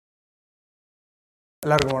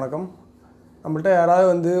எல்லாருக்கும் வணக்கம். நம்மள்ட்ட யாராவது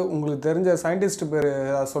வந்து உங்களுக்கு தெரிஞ்ச சயின்டிஸ்ட் பேர்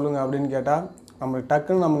ஏதாவது சொல்லுங்கள் அப்படின்னு கேட்டால் நம்மளுக்கு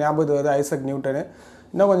டக்குன்னு நம்ம ஞாபகத்துக்கு வருது ஐசக் நியூட்டனு.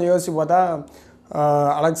 இன்னும் கொஞ்சம் யோசித்து பார்த்தா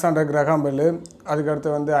அலெக்சாண்டர் கிரஹாம் பெல்லு,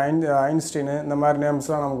 அதுக்கடுத்து வந்து ஐன்ஸ்டீனு, இந்த மாதிரி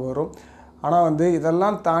நேம்ஸ்லாம் நமக்கு வரும். ஆனால் வந்து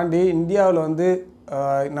இதெல்லாம் தாண்டி இந்தியாவில் வந்து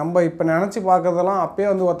நம்ம இப்போ நினச்சி பார்க்குறதெல்லாம் அப்போயே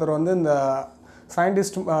வந்து ஒருத்தர் வந்து இந்த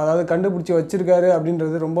சயின்டிஸ்ட் அதாவது கண்டுபிடிச்சி வச்சுருக்காரு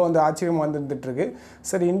அப்படின்றது ரொம்ப வந்து ஆச்சரியமாக வந்துட்டுருக்கு.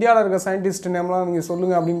 சரி, இந்தியாவில் இருக்க சயின்டிஸ்ட் நேம்லாம் நீங்கள்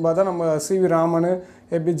சொல்லுங்கள் அப்படின்னு பார்த்தா நம்ம சி.வி. ராமன்,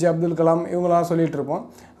 ஏபிஜே அப்துல் கலாம் இவங்களாம் சொல்லிகிட்டு இருப்போம்.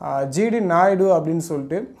 G.D. நாயுடு அப்படின்னு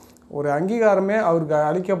சொல்லிட்டு ஒரு அங்கீகாரமே அவருக்கு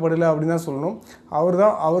அளிக்கப்படலை அப்படின்னு தான் சொல்லணும்.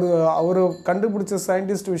 அவர் கண்டுபிடிச்ச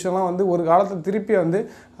சயின்டிஸ்ட் விஷயம்லாம் வந்து ஒரு காலத்தில் திருப்பி வந்து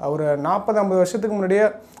ஒரு 40-50 வருஷத்துக்கு முன்னாடியே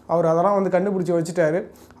அவர் அதெல்லாம் வந்து கண்டுபிடிச்சி வச்சுட்டாரு.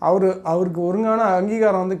 அவருக்கு ஒழுங்கான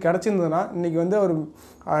அங்கீகாரம் வந்து கிடச்சிருந்ததுன்னா இன்றைக்கி வந்து அவர்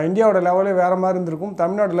இந்தியாவோட லெவலே வேறு மாதிரி இருந்திருக்கும்,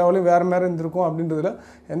 தமிழ்நாடு லெவலையும் வேறு மாதிரி இருந்திருக்கும் அப்படின்றதுல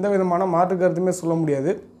எந்த விதமான மாற்று கருத்துமே சொல்ல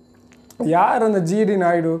முடியாது. யார் அந்த G.D.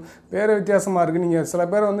 நாயுடு? பேர் வித்தியாசமாக இருக்குது. நீங்கள் சில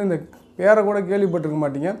பேர் வந்து இந்த பேரை கூட கேள்விப்பட்டிருக்க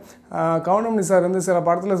மாட்டீங்க. கவுண்டமணி சார் வந்து சில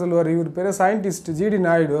படத்தில் சொல்லுவார், இவர் பேர் சயின்டிஸ்ட் G.D.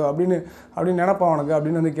 நாயுடு அப்படின்னு நினைப்பான் உனக்கு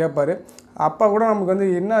அப்படின்னு வந்து கேட்பார். அப்போ கூட நமக்கு வந்து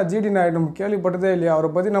என்ன G.D. நாயுடு நம்ம கேள்விப்பட்டதே இல்லையா, அவரை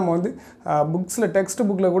பற்றி நம்ம வந்து புக்ஸில் டெக்ஸ்ட்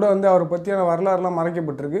புக்கில் கூட வந்து அவரை பற்றியான வரலாறுலாம்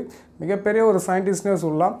மறைக்கப்பட்டிருக்கு. மிகப்பெரிய ஒரு சயின்டிஸ்ட்னே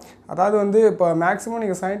சொல்லலாம். அதாவது வந்து இப்போ மேக்ஸிமம்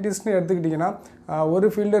நீங்கள் சயின்டிஸ்ட்னு எடுத்துக்கிட்டிங்கன்னா ஒரு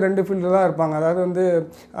ஃபீல்டு 2 ஃபீல்டு தான் இருப்பாங்க. அதாவது வந்து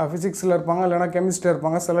ஃபிசிக்ஸில் இருப்பாங்க, இல்லைனா கெமிஸ்ட்ரியில்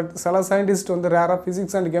இருப்பாங்க. சில சயின்டிஸ்ட் வந்து ரேராக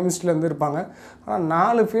ஃபிசிக்ஸ் அண்ட் கெமிஸ்ட்ரியில் வந்து இருப்பாங்க. ஆனால்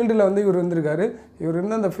 4 ஃபீல்டில் வந்து இவர் இருந்திருக்காரு. இவர்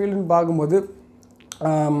இருந்த அந்த ஃபீல்டுன்னு பார்க்கும்போது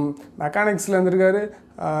மெக்கானிக்ஸில் இருந்திருக்காரு,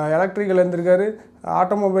 எலக்ட்ரிக்கல் இருந்திருக்காரு,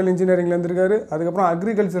 ஆட்டோமொபைல் இன்ஜினியரிங்கில் இருந்திருக்காரு, அதுக்கப்புறம்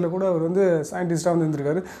அக்ரிகல்ச்சரில் கூட அவர் வந்து சயின்டிஸ்ட்டாக வந்து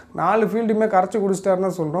இருந்திருக்காரு. 4 ஃபீல்டுமே கரைச்சி குடிச்சிட்டாருன்னு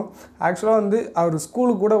தான் சொல்கிறோம். ஆக்சுவலாக வந்து அவர்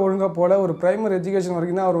ஸ்கூலுக்கு கூட ஒழுங்காக போகல. ஒரு ப்ரைமரி எஜுகேஷன்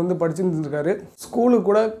வரைக்கும் தான் அவர் வந்து படிச்சுருந்துருக்காரு. ஸ்கூலுக்கு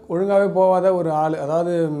கூட ஒழுங்காகவே போகாத ஒரு ஆள்.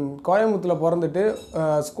 அதாவது கோயம்புத்தூரில் பிறந்துட்டு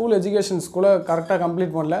ஸ்கூல் எஜுகேஷன்ஸ் கூட கரெக்டாக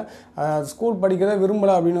கம்ப்ளீட் பண்ணல, ஸ்கூல் படிக்கிறத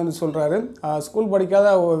விரும்பலை அப்படின்னு வந்து சொல்கிறாரு. ஸ்கூல்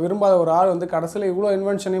விரும்பாத ஒரு ஆள் வந்து கடைசியில் இவ்வளோ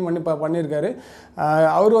இன்வென்ஷனையும் பண்ணியிருக்காரு.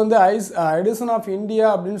 அவர் வந்து எடிசன் ஆஃப் இந்தியா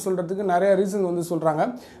அப்படின்னு சொல்கிறதுக்கு நிறைய ரீசன் வந்து சொல்கிறாங்க.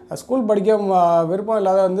 ஸ்கூல் படிக்க விருப்பம்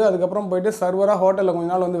இல்லாத வந்து அதுக்கப்புறம் போயிட்டு சர்வராக ஹோட்டலில் கொஞ்ச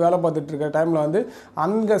நாள் வந்து வேலை பார்த்துட்டு இருக்க டைமில் வந்து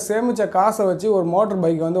அங்கே சேமித்த காசை வச்சு ஒரு மோட்டர்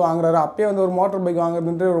பைக் வந்து வாங்குறாரு. அப்பயே வந்து ஒரு மோட்டர் பைக்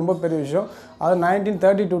வாங்குறதுன்றது ரொம்ப பெரிய விஷயம். அது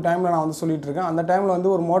 1932 டைமில் நான் வந்து சொல்லிகிட்டு இருக்கேன். அந்த டைமில்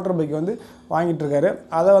வந்து ஒரு மோட்டர் பைக் வந்து வாங்கிட்டு இருக்காரு.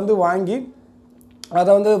 அதை வந்து வாங்கி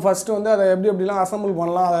அதை வந்து ஃபஸ்ட்டு வந்து அதை எப்படிலாம் அசம்பிள்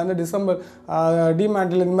பண்ணலாம், அதை வந்து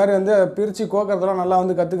டிமேண்டில் இந்த மாதிரி வந்து பிரித்து கோக்கிறதுலாம் நல்லா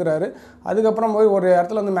வந்து கற்றுக்கிறாரு. அதுக்கப்புறம் போய் ஒரு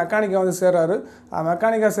இடத்துல வந்து மெக்கானிக்காக வந்து சேர்றாரு.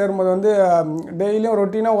 மெக்கானிக்காக சேரும்போது வந்து டெய்லியும்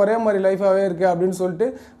ரொட்டீனாக ஒரே மாதிரி லைஃபாகவே இருக்குது அப்படின்னு சொல்லிட்டு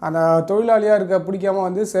அந்த தொழிலாளியாக பிடிக்காமல்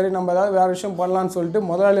வந்து சரி நம்ம ஏதாவது வேறு விஷயம் பண்ணலான்னு சொல்லிட்டு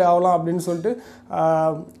முதலாளி ஆகலாம் அப்படின்னு சொல்லிட்டு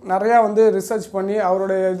நிறையா வந்து ரிசர்ச் பண்ணி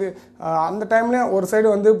அவருடைய அந்த டைம்லேயும் ஒரு சைடு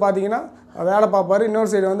வந்து பார்த்திங்கன்னா வேலை பார்ப்பார், இன்னொரு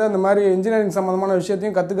சைடு வந்து அந்த மாதிரி இன்ஜினியரிங் சம்மந்தமான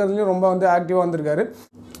விஷயத்தையும் கற்றுக்கிறதுலையும் ரொம்ப வந்து ஆக்டிவாக வந்திருக்காரு.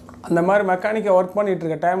 அந்த மாதிரி மெக்கானிக்கை ஒர்க் பண்ணிகிட்டு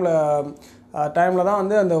இருக்க டைமில் தான்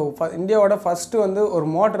வந்து அந்த இந்தியாவோட ஃபஸ்ட்டு வந்து ஒரு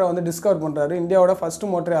மோட்டரை வந்து டிஸ்கவர் பண்ணுறாரு. இந்தியாவோட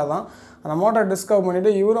ஃபஸ்ட்டு மோட்டரே அதான். அந்த மோட்டரை டிஸ்கவர்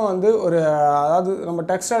பண்ணிவிட்டு இவரும் வந்து அதாவது நம்ம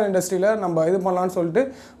டெக்ஸ்டைல் இண்டஸ்ட்ரியில் நம்ம இது பண்ணலான்னு சொல்லிட்டு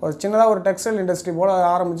ஒரு சின்னதாக ஒரு டெக்ஸ்டைல் இண்டஸ்ட்ரி போல்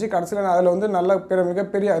ஆரம்பித்து கடைசியில் அதில் வந்து நல்ல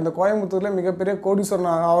மிகப்பெரிய இந்த கோயம்புத்தூரில் மிகப்பெரிய கோடீஸ்வரன்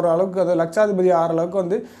ஆகிற அளவுக்கு, அது லட்சாதிபதி ஆகிற அளவுக்கு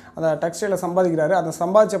வந்து அந்த டெக்ஸ்டைலில் சம்பாதிக்கிறாரு. அந்த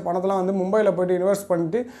சம்பாதிச்ச பணத்தெலாம் வந்து மும்பையில் போய்ட்டு இன்வெஸ்ட்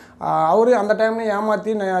பண்ணிட்டு அவரு அந்த டைம்லேயே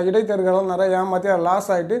ஏமாற்றி இடைத்தரகர்கள் நிறைய ஏமாற்றி அதை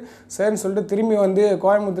லாஸ் ஆகிட்டு சரின்னு சொல்லிட்டு திரும்பி வந்து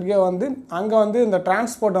கோயம்புத்தூருக்கே வந்து அங்கே வந்து இந்த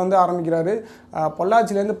டிரான்ஸ்போர்ட்டை வந்து ஆரம்பிக்கிறாரு.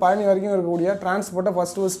 பொள்ளாச்சிலேருந்து பழனி வரைக்கும் இருக்கக்கூடிய டிரான்ஸ்போர்ட்டை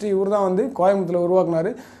ஃபஸ்ட்டு இவர் தான் வந்து கோயம்புத்தூரில் உருவாக்குனார்.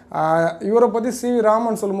 இவரை பற்றி சி.வி.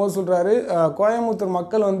 ராமன் சொல்லும்போது சொல்கிறாரு, கோயம்புத்தூர்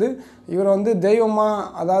மக்கள் வந்து இவரை வந்து தெய்வமாக,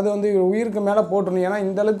 அதாவது வந்து இவர் உயிருக்கு மேலே போட்டணும். ஏன்னா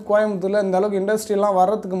இந்தளவுக்கு கோயம்புத்தூரில் இந்தளவுக்கு இண்டஸ்ட்ரியெலாம்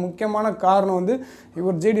வர்றதுக்கு முக்கியமான காரணம் வந்து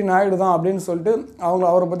இவர் G.D. நாயுடு தான் அப்படின்னு சொல்லிட்டு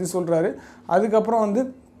அவரை பற்றி சொல்கிறாரு. அதுக்கப்புறம் வந்து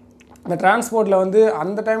இந்த டிரான்ஸ்போர்ட்டில் வந்து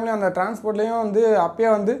அந்த டைம்லேயும் அந்த டிரான்ஸ்போர்ட்லேயும் வந்து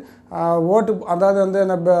அப்பயே வந்து அதாவது வந்து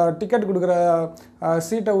அந்த டிக்கெட் கொடுக்குற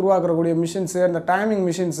சீட்டை உருவாக்கக்கூடிய மிஷின்ஸு, அந்த டைமிங்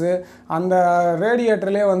மிஷின்ஸு, அந்த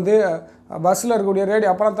ரேடியேட்டர்லேயே வந்து பஸ்ஸில் இருக்கக்கூடிய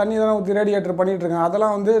அப்போலாம் தண்ணி தானே ஊற்றி ரேடியேட்டர் பண்ணிகிட்ருக்காங்க.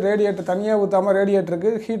 அதெல்லாம் வந்து ரேடியேட்டர் தண்ணியாக ஊற்றாமல்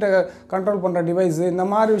ரேடியேட்டருக்கு ஹீட்டை கண்ட்ரோல் பண்ணுற டிவைஸு, இந்த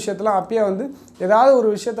மாதிரி விஷயத்தெலாம் அப்பயே வந்து ஏதாவது ஒரு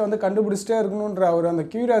விஷயத்தை வந்து கண்டுபிடிச்சிட்டே இருக்கணுன்ற அந்த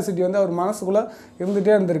க்யூரியாசிட்டி வந்து அவர் மனசுக்குள்ளே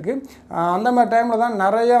இருந்துகிட்டே இருந்திருக்கு. அந்த மாதிரி டைமில் தான்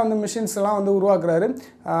நிறையா வந்து மிஷின்ஸ்லாம் வந்து உருவாக்குறாரு.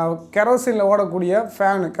 கெரோசினில் ஓடக்கூடிய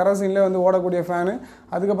ஃபேனு, கெரோசின்லேயே வந்து ஓடக்கூடிய ஃபேனு,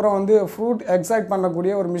 அதுக்கப்புறம் வந்து ஃப்ரூட் எக்ஸாக்ட்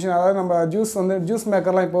பண்ணக்கூடிய ஒரு மிஷின், அதாவது நம்ம ஜூஸ்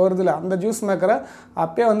மேக்கர்லாம் இப்போ வருதில்ல, அந்த ஜூஸ் மேக்கரை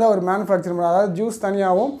அப்பயே வந்து அவர் மேனுஃபேக்சர் பண்ணுறாரு. அதாவது ஜூஸ்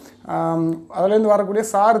தனியாகவும் அதுலேருந்து வரக்கூடிய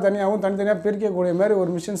சாறு தனியாகவும் தனித்தனியாக பிரிக்கக்கூடிய மாதிரி ஒரு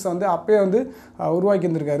மிஷின்ஸை வந்து அப்பயே வந்து உருவாக்கி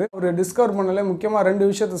இருந்திருக்காரு. அவர் டிஸ்கவர் பண்ணல முக்கியமாக 2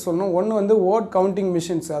 விஷயத்த சொல்லணும். ஒன்று வந்து ஓட் கவுண்டிங்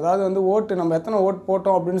மிஷின்ஸ், அதாவது வந்து நம்ம எத்தனை ஓட்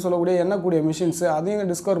போட்டோம் அப்படின்னு சொல்லக்கூடிய எண்ணக்கூடிய மிஷின்ஸு,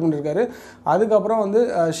 அதையும் டிஸ்கவர் பண்ணியிருக்காரு. அதுக்கப்புறம் வந்து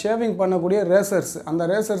ஷேவிங் பண்ணக்கூடிய ரேசர்ஸ், அந்த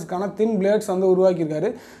ரேசர்ஸ்க்கான தின் பிளேட்ஸ் வந்து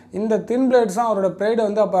உருவாக்கியிருக்காரு. இந்த தின் பிளேட்ஸ் தான் அவரோட ப்ரைட் பிளேடு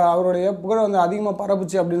வந்து அப்போ அவருடைய புகழை வந்து அதிகமாக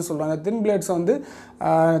பரப்புச்சு அப்படின்னு சொல்கிறாங்க. தின் பிளேட்ஸை வந்து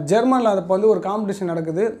ஜெர்மனில் அப்போ வந்து ஒரு காம்படிஷன்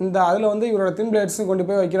நடக்குது. அதில் வந்து இவரோட தின் பிளேட்ஸும் கொண்டு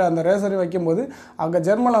போய் வைக்கிற அந்த ரேசரை வைக்கும்போது அங்கே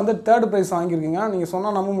ஜெர்மனில் வந்து 3rd ப்ரைஸ் வாங்கியிருக்கீங்க. நீங்கள்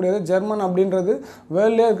சொன்னால் நம்ப முடியாது, ஜெர்மன் அப்படின்றது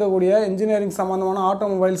வேர்ல்ட்லேயே இருக்கக்கூடிய இன்ஜினியரிங் சம்மந்தமான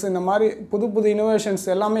ஆட்டோமொபைல்ஸ் இந்த மாதிரி புது புது இனோவேஷன்ஸ்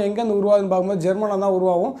எல்லாமே எங்கேருந்து உருவாகுதுன்னு பார்க்கும்போது ஜெர்மனில் தான்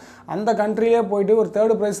உருவாகும். அந்த கண்ட்ரியே போயிட்டு ஒரு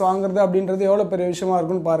 3rd ப்ரைஸ் வாங்குறது அப்படின்றது எவ்வளோ பெரிய விஷயமா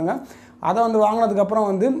இருக்குன்னு பாருங்கள். அதை வந்து வாங்கினதுக்கப்புறம்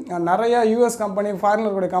வந்து நிறையா யூஎஸ் கம்பெனி, ஃபாரினில்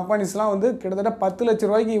இருக்கக்கூடிய கம்பெனிஸ்லாம் வந்து கிட்டத்தட்ட 10 லட்ச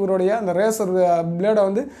ரூபாய்க்கு இவருடைய அந்த ரேசர் பிளேடை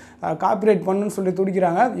வந்து காப்பிரைட் பண்ணுன்னு சொல்லி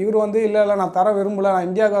துடிக்கிறாங்க. இவர் வந்து இல்லை நான் தர விரும்பலை, நான்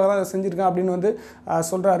இந்தியாவுக்காக தான் செஞ்சுருக்கேன் அப்படின்னு வந்து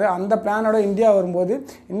சொல்கிறாரு. அந்த பிளானோட இந்தியா வரும்போது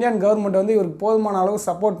இந்தியன் கவர்மெண்ட் வந்து இவருக்கு போதுமான அளவு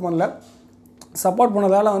சப்போர்ட்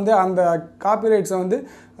பண்ணதால் வந்து அந்த காப்பிரைட்ஸை வந்து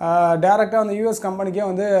டேரெக்டாக வந்து யூஎஸ் கம்பெனிக்கே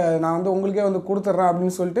வந்து நான் வந்து உங்களுக்கே வந்து கொடுத்துட்றேன்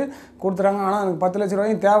அப்படின்னு சொல்லிட்டு கொடுத்துறாங்க. ஆனால் எனக்கு 10 லட்ச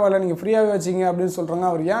ரூபாய்க்கு தேவையில்லை, நீங்கள் ஃப்ரீயாகவே வச்சிங்க அப்படின்னு சொல்கிறாங்க.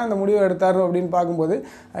 அவர் ஏன் இந்த முடிவை எடுத்தார் அப்படின்னு பார்க்கும்போது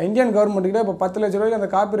இந்தியன் கவர்மெண்ட்டுக்கிட்ட இப்போ 10 லட்ச ரூபாய்க்கு அந்த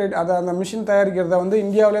காப்பிரைட் அந்த மிஷின் தயாரிக்கிறத வந்து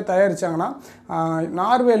இந்தியாவிலே தயாரித்தாங்கன்னா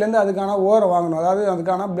நார்வேலேருந்து அதுக்கான ஓரை வாங்கணும். அதாவது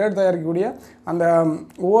அதுக்கான பிளேட் தயாரிக்கக்கூடிய அந்த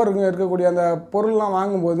ஓருக்கு இருக்கக்கூடிய அந்த பொருள்லாம்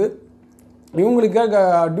வாங்கும்போது இவங்களுக்கு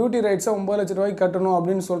டியூட்டி ரைட்ஸை 9 லட்ச ரூபாய்க்கு கட்டணும்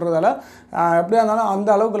அப்படின்னு சொல்கிறதால எப்படியா இருந்தாலும் அந்த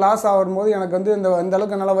அளவுக்கு லாஸ் ஆகும்போது எனக்கு வந்து இந்த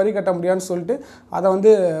அளவுக்கு என்னால் வரி கட்ட முடியாதுன்னு சொல்லிட்டு அதை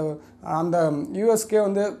வந்து அந்த யூஎஸ்கே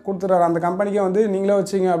வந்து கொடுத்துட்றாரு. அந்த கம்பெனிக்கே வந்து நீங்களே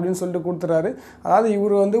வச்சிங்க அப்படின்னு சொல்லிட்டு கொடுத்துட்றாரு. அதாவது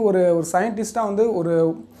இவர் வந்து ஒரு சயின்டிஸ்ட்டாக வந்து ஒரு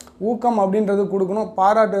ஊக்கம் அப்படின்றது கொடுக்கணும்,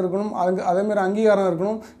 பாராட்டு இருக்கணும், அதேமாதிரி அங்கீகாரம்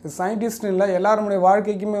இருக்கணும். சயின்டிஸ்ட் இல்லை, எல்லாருடைய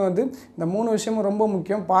வாழ்க்கைக்குமே வந்து இந்த 3 விஷயமும் ரொம்ப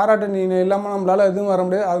முக்கியம். பாராட்டு நீங்கள் இல்லாமல் நம்மளால் எதுவும் வர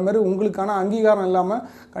முடியாது. அதுமாதிரி உங்களுக்கான அங்கீகாரம் இல்லாமல்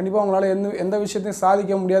கண்டிப்பாக உங்களால் எந்த விஷயத்தையும்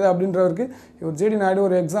சாதிக்க முடியாது அப்படின்றவருக்கு இவர் G.D. நாயுடு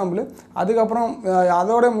ஒரு எக்ஸாம்பிள். அதுக்கப்புறம்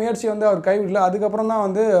அதோட முயற்சி வந்து அவர் கைவிடல. அதுக்கப்புறம் தான்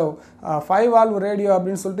வந்து 5 வால்வ் ரேடியோ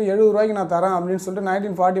அப்படின்னு சொல்லிட்டு 70 ரூபாய்க்கு நான் தரேன் அப்படின்னு சொல்லிட்டு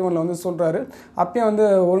 1941 வந்து சொல்கிறாரு. அப்பயும் வந்து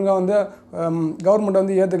ஒழுங்காக வந்து கவர்மெண்ட்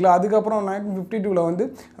வந்து ஏற்றுக்கல. அதுக்கப்புறம் 1952 வந்து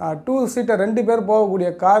 2 சீட்டர் 2 பேர் போகக்கூடிய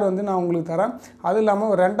கார் வந்து நான் உங்களுக்கு தரேன், அது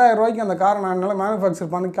இல்லாமல் ஒரு 2000 ரூபாய்க்கு அந்த காரை நான் என்னால்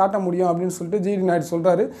மேனுஃபேக்சர் பண்ணி காட்ட முடியும் அப்படின்னு சொல்லிட்டு G.D. நாயுடு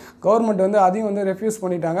சொல்கிறாரு. கவர்மெண்ட் வந்து அதையும் வந்து ரெஃப்யூஸ்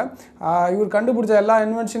பண்ணிட்டாங்க. இவர் கண்டுபிடிச்ச எல்லா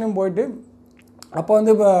இன்வென்ஷனையும் போயிட்டு அப்போ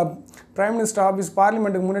வந்து இப்போ பிரைம் மினிஸ்டர் ஆஃபீஸ்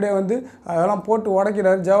பார்லிமெண்ட்டுக்கு முன்னாடியே வந்து அதெல்லாம் போட்டு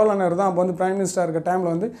உடைக்கிறாரு. ஜவஹர்லால் நேரு தான் அப்போ வந்து பிரைம் மினிஸ்டர் இருக்க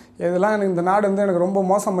டைமில் வந்து இதெல்லாம் எனக்கு இந்த நாடு வந்து எனக்கு ரொம்ப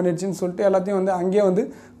மோசம் பண்ணிடுச்சின்னு சொல்லிட்டு எல்லாத்தையும் வந்து அங்கேயே வந்து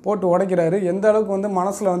போட்டு உடைக்கிறாரு. எந்த அளவுக்கு வந்து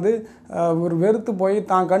மனசில் வந்து ஒரு வெறுத்து போய்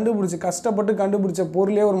தான் கஷ்டப்பட்டு கண்டுபிடிச்ச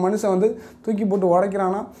பொருளே ஒரு மனுஷன் வந்து தூக்கி போட்டு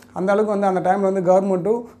உடைக்கிறான்னா அந்த அளவுக்கு வந்து அந்த டைமில் வந்து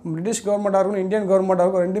கவர்மெண்ட்டும் பிரிட்டிஷ் கவர்மெண்ட்டாக இருக்கணும், இந்தியன் கவர்மெண்ட்டாக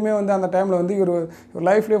இருக்கும், ரெண்டுமே வந்து அந்த டைமில் வந்து இவர்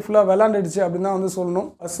லைஃப்லேயே ஃபுல்லாக விளாண்டுடுச்சு அப்படின்னு தான் வந்து சொல்லணும்.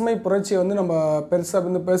 பசுமை புரட்சியை வந்து நம்ம பெருசாக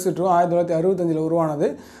வந்து பேசிட்டுருக்கோம். 1965 உருவானது.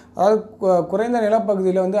 அதாவது குறைந்த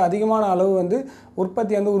நிலப்பகுதியில் வந்து அதிகமான அளவு வந்து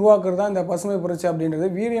உற்பத்தி வந்து உருவாக்குறது தான் இந்த பசுமை புரட்சி அப்படின்றது.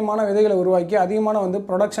 வீரியமான விதைகளை உருவாக்கி அதிகமான வந்து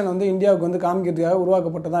ப்ரொடக்ஷன் வந்து இந்தியாவுக்கு வந்து காமிக்கிறதுக்காக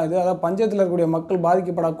உருவாக்கப்பட்டதான் இது. அதாவது பஞ்சத்தில் இருக்கக்கூடிய மக்கள்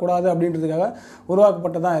பாதிக்கப்படக்கூடாது அப்படின்றதுக்காக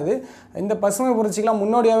உருவாக்கப்பட்டதான் இது. இந்த பசுமை புரட்சிக்கெலாம்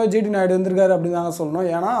முன்னோடியாகவே G.D. நாயுடு இருந்திருக்காரு அப்படின்னு தாங்க சொல்லணும்.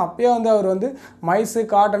 ஏன்னா அப்பயே வந்து அவர் வந்து மைஸு,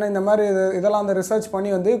 காட்டன் இந்த மாதிரி இதெல்லாம் வந்து ரிசர்ச்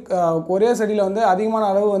பண்ணி வந்து ஒரே செடியில் வந்து அதிகமான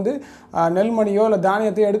அளவு வந்து நெல்மணியோ இல்லை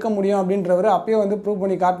தானியத்தையோ எடுக்க முடியும் அப்படின்றவர் அப்பயே வந்து ப்ரூவ்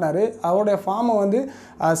பண்ணி காட்டினார். அவருடைய ஃபார்மை வந்து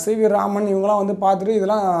C.V. ராமன் இவங்களாம் வந்து பார்த்துட்டு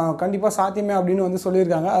இதெல்லாம் கண்டிப்பாக சாத்தியமே அப்படின்னு வந்து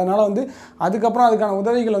சொல்லியிருக்காங்க. அதனால் வந்து அதுக்கப்புறம் அதுக்கான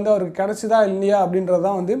உதவிகள் வந்து அவருக்கு கிடச்சிதா இல்லையா அப்படின்றது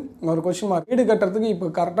தான் வந்து ஒரு கொஸ்டின் மார்க். வீடு கட்டுறதுக்கு இப்போ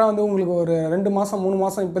கரெக்டாக வந்து உங்களுக்கு ஒரு 2 மாதம் 3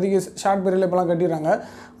 மாதம் இப்போதைக்கு ஷார்ட் பீரியடில் இப்போலாம் கட்டிடுறாங்க.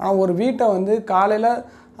 ஆனால் ஒரு வீட்டை வந்து காலையில்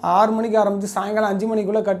 6 மணிக்கு ஆரம்பித்து சாயங்காலம் 5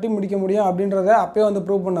 மணிக்குள்ளே கட்டி முடிக்க முடியும் அப்படின்றத அப்போயே வந்து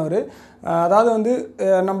ப்ரூவ் பண்ணவர். அதாவது வந்து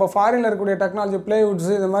நம்ம ஃபாரினில் இருக்கக்கூடிய டெக்னாலஜி,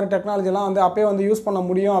 ப்ளேவுட்ஸு இந்த மாதிரி டெக்னாலஜிலாம் வந்து அப்போயே வந்து யூஸ் பண்ண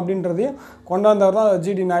முடியும் அப்படின்றதையும் கொண்டு வந்தவர் தான்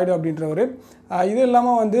G.D. நாயுடு அப்படின்றவர். இது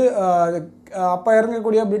இல்லாமல் வந்து அப்போ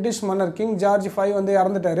இறங்கக்கூடிய பிரிட்டிஷ் மன்னர் கிங் ஜார்ஜ் 5 வந்து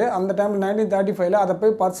இறந்துட்டார். அந்த டைமில் 1935 அதை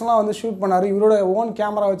போய் பர்சனலாக வந்து ஷூட் பண்ணார். இவரோட ஓன்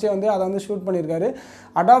கேமரா வச்சே வந்து அதை வந்து ஷூட் பண்ணியிருக்காரு.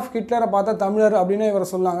 அடால்ஃப் ஹிட்லரை பார்த்தா தமிழர் அப்படின்னு இவரை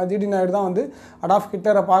சொன்னாங்க. G.D. நாயுடு தான் வந்து அடால்ஃப்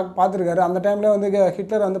ஹிட்லரை பார்த்துருக்காரு. அந்த டைமில் வந்து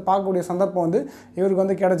ஹிட்லரை வந்து பார்க்கக்கூடிய சந்தர்ப்பம் வந்து இவருக்கு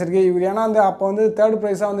வந்து கிடச்சிருக்கு. இவர் ஏன்னா வந்து அப்போ வந்து 3rd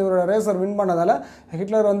ப்ரைஸாக வந்து இவரோட ரேசர் வின் பண்ணதால்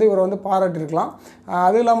ஹிட்லர் வந்து இவரை வந்து பாராட்டியிருக்கலாம்.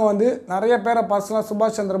 அதுவும் இல்லாமல் வந்து நிறைய பேரை பர்சனலாக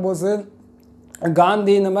சுபாஷ் சந்திர போஸ்,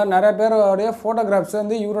 காந்தி இந்த மாதிரி நிறைய பேரோடைய ஃபோட்டோகிராஃப்ஸ்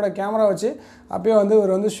வந்து இவரோட கேமரா வச்சு அப்போயே வந்து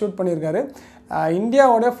இவர் வந்து ஷூட் பண்ணியிருக்காரு.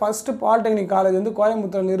 இந்தியாவோட ஃபஸ்ட்டு பாலிடெக்னிக் காலேஜ் வந்து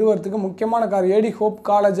கோயம்புத்தூர் நிறுவனத்துக்கு முக்கியமான ஏடி ஹோப்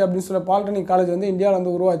காலேஜ் அப்படின்னு சொல்ல பாலிடெக்னிக் காலேஜ் வந்து இந்தியாவில்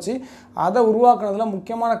வந்து உருவாச்சு. அதை உருவாக்குனதில்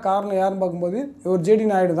முக்கியமான காரணம் யாருன்னு பார்க்கும்போது இவர் G.D.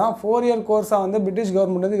 நாயுடு தான். 4 இயர் கோர்ஸாக வந்து பிரிட்டிஷ்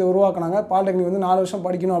கவர்மெண்ட் வந்து இதை உருவாக்குனாங்க. பாலிடெக்னிக் வந்து 4 வருஷம்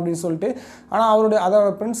படிக்கணும் அப்படின்னு சொல்லிட்டு. ஆனால் அதோட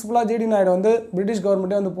பிரின்சிபலாக G.D. நாயுடு வந்து பிரிட்டிஷ்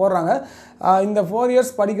கவர்மெண்ட்டே வந்து போடுறாங்க. இந்த 4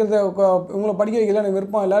 இயர்ஸ் படிக்கிறத உங்களை படிக்க வைக்கல எனக்கு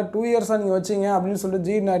விருப்பம் இல்லை, 2 இயர்ஸாக நீங்கள் வச்சிங்க அப்படின்னு சொல்லிட்டு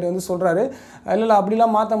G.D. நாயுடு வந்து சொல்கிறாரு. இல்லை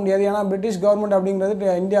அப்படிலாம் மாற்ற முடியாது. ஏன்னா பிரிட்டிஷ் கவர்மெண்ட்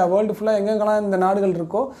அப்படிங்கிறது இந்தியா வேர்ல்டு ஃபுல்லாக எங்கெங்கெல்லாம் இந்த நாடுகள்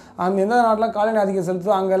இருக்கோ அந்த எந்த நாட்டில் காலனி ஆதிக்கம்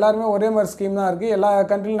செலுத்தும் அங்கே எல்லாருமே ஒரே மாதிரி ஸ்கீம் தான் இருக்குது. எல்லா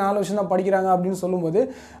கண்ட்ரிலும் 4 வருஷம் தான் படிக்கிறாங்க அப்படின்னு சொல்லும்போது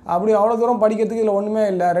அப்படி அவ்வளோ தூரம் படிக்கிறதுக்கு இதில் ஒன்றுமே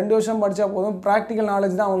இல்லை, 2 வருஷம் படித்தா போதும், ப்ராக்டிக்கல்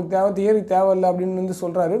நாலேஜ் தான் அவங்களுக்கு தேவை, தியரி தேவையில்லை அப்படின்னு வந்து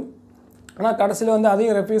சொல்கிறாரு. ஆனால் கடைசியில் வந்து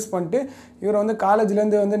அதையும் ரெஃப்யூஸ் பண்ணிட்டு இவர் வந்து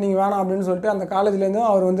காலேஜ்லேருந்து வந்து நீங்கள் வேணாம் அப்படின்னு சொல்லிட்டு அந்த காலேஜ்லேருந்தும்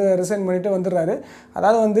அவர் வந்து ரிசைன் பண்ணிவிட்டு வந்துடுறாரு.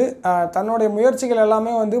 அதாவது வந்து தன்னுடைய முயற்சிகள்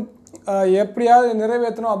எல்லாமே வந்து எப்படியாவது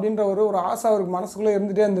நிறைவேற்றணும் அப்படின்ற ஒரு ஆசை அவருக்கு மனசுக்குள்ளே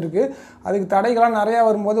இருந்துகிட்டே இருந்திருக்கு. அதுக்கு தடைகளாக நிறையா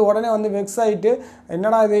வரும்போது உடனே வந்து வெக்ஸ் ஆகிட்டு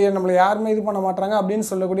என்னடா இது நம்மளை யாருமே இது பண்ண மாட்டாங்க அப்படின்னு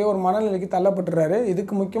சொல்லக்கூடிய ஒரு மனநிலைக்கு தள்ளப்பட்டுறாரு.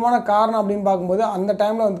 இதுக்கு முக்கியமான காரணம் அப்படின்னு பார்க்கும்போது அந்த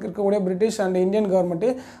டைமில் வந்து இருக்கக்கூடிய பிரிட்டிஷ் அண்ட் இந்தியன் கவர்மெண்ட்டு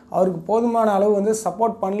அவருக்கு போதுமான அளவு வந்து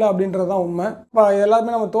சப்போர்ட் பண்ணல அப்படின்றது தான் உண்மை. இப்போ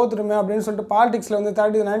எல்லாருமே நம்ம தோற்றுருமே அப்படின்னு சொல்லிட்டு பாலிடிக்ஸில் வந்து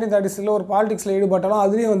 1936 ஒரு பாலிடிக்ஸில் ஈடுபட்டாலும்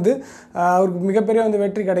அதுலேயும் வந்து அவருக்கு மிகப்பெரிய வந்து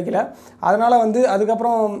வெற்றி கிடைக்கல. அதனால் வந்து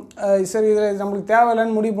அதுக்கப்புறம் சரி இதில் நம்மளுக்கு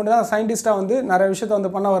தேவையில்லைன்னு முடிவு பண்ணி தான் சயின்டிஸ்ட்டாக வந்து நிறைய விஷயத்தை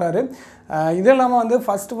வந்து பண்ண வராரு. இது இல்லாமல் வந்து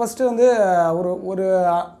ஃபஸ்ட்டு வந்து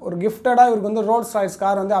ஒரு கிஃப்டடாக இவருக்கு வந்து ரோல்ஸ் ராய்ஸ்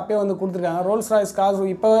கார் வந்து அப்போயே வந்து கொடுத்துருக்காங்க. ரோல்ஸ் ராய்ஸ் கார்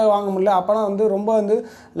இப்போவே வாங்க முடியல, அப்போலாம் வந்து ரொம்ப வந்து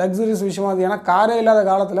லக்ஸுரியஸ் விஷயமா அது. ஏன்னா காரே இல்லாத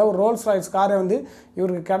காலத்தில் ஒரு ரோல்ஸ் ராய்ஸ் காரை வந்து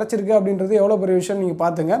இவருக்கு கிடச்சிருக்கு அப்படின்றது எவ்வளோ பெரிய விஷயம் நீங்கள்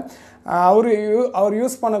பார்த்துங்க. அவர்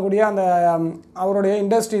யூஸ் பண்ணக்கூடிய அந்த அவருடைய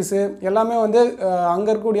இண்டஸ்ட்ரீஸு எல்லாமே வந்து அங்கே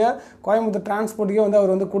இருக்கக்கூடிய கோயம்புத்தூர் டிரான்ஸ்போர்ட்டுக்கே வந்து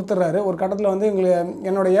அவர் வந்து கொடுத்துட்றாரு. ஒரு கட்டத்தில் வந்து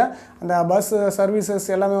என்னுடைய அந்த பஸ் சர்வீசஸ்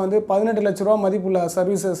எல்லாமே வந்து 18 லட்ச ரூபா மதிப்புள்ள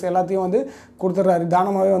சர்வீசஸ் எல்லாத்தையும் வந்து கொடுத்துட்றாரு,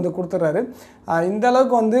 தானமாகவே வந்து கொடுத்துட்றாரு. இந்த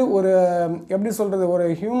அளவுக்கு வந்து ஒரு எப்படி சொல்கிறது, ஒரு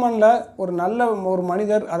ஹியூமனில் ஒரு நல்ல ஒரு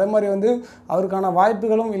மனிதர். அதே மாதிரி வந்து அவருக்கான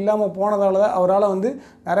வாய்ப்புகளும் இல்லாமல் போனதால் தான் அவரால் வந்து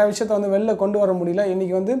நிறைய விஷயத்தை வந்து வெளில கொண்டு வர முடியல.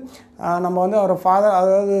 இன்றைக்கி வந்து நம்ம வந்து அவர் ஃபாதர்,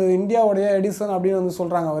 அதாவது இந்தியாவுடைய எடிசன் அப்படின்னு வந்து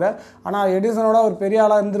சொல்கிறாங்க அவரை. ஆனால் எடிசனோட ஒரு பெரிய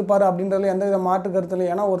ஆளாக இருந்திருப்பார் அப்படின்றதுல எந்த வித மாற்று கருத்து இல்லை.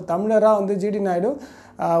 ஏன்னா ஒரு தமிழராக வந்து G.D. நாயுடு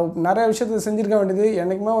நிறைய விஷயத்தை செஞ்சுருக்க வேண்டியது.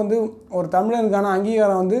 என்றைக்குமே வந்து ஒரு தமிழனுக்கான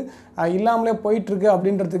அங்கீகாரம் வந்து இல்லாமலே போயிட்டுருக்கு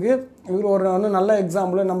அப்படின்றதுக்கு இவர் ஒரு வந்து நல்ல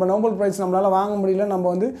எக்ஸாம்பிள். நம்ம நோபல் ப்ரைஸ் நம்மளால் வாங்க முடியல, நம்ம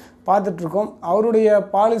வந்து பார்த்துட்ருக்கோம். அவருடைய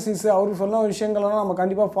பாலிசிஸு அவர் சொன்ன விஷயங்களெல்லாம் நம்ம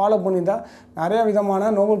கண்டிப்பாக ஃபாலோ பண்ணியிருந்தால் நிறைய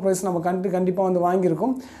விதமான நோபல் ப்ரைஸ் நம்ம கண்டிப்பாக வந்து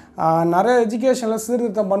வாங்கியிருக்கோம். நிறைய எஜுகேஷனில்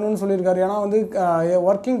சீர்திருத்தம் பண்ணணும்னு சொல்லியிருக்காரு. ஏன்னா வந்து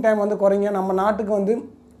ஒர்க்கிங் டைம் வந்து குறைங்க, நம்ம நாட்டுக்கு வந்து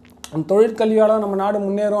தொழிற்கல்வியால் நம்ம நாடு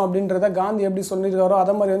முன்னேறும் அப்படின்றத காந்தி எப்படி சொல்லியிருக்காரோ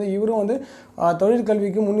அதே மாதிரி வந்து இவரும் வந்து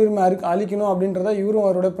தொழிற்கல்விக்கு முன்னுரிமை அளிக்கணும் அப்படின்றத இவரும்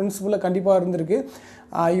அவரோட பிரின்சிபலில் கண்டிப்பாக இருந்திருக்கு.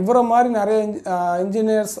 இவரை மாதிரி நிறைய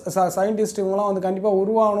இன்ஜினியர்ஸ் சயின்டிஸ்ட் இவங்களாம் வந்து கண்டிப்பாக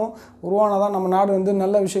உருவானால் தான் நம்ம நாடு வந்து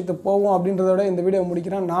நல்ல விஷயத்தை போகும் அப்படின்றத இந்த வீடியோ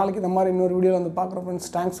முடிக்கிறேன். நாளைக்கு இந்த மாதிரி இன்னொரு வீடியோ வந்து பார்க்குறோம்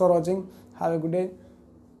ஃப்ரெண்ட்ஸ். தேங்க்ஸ் ஃபார் வாட்சிங். Have a good day.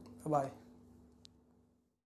 Bye.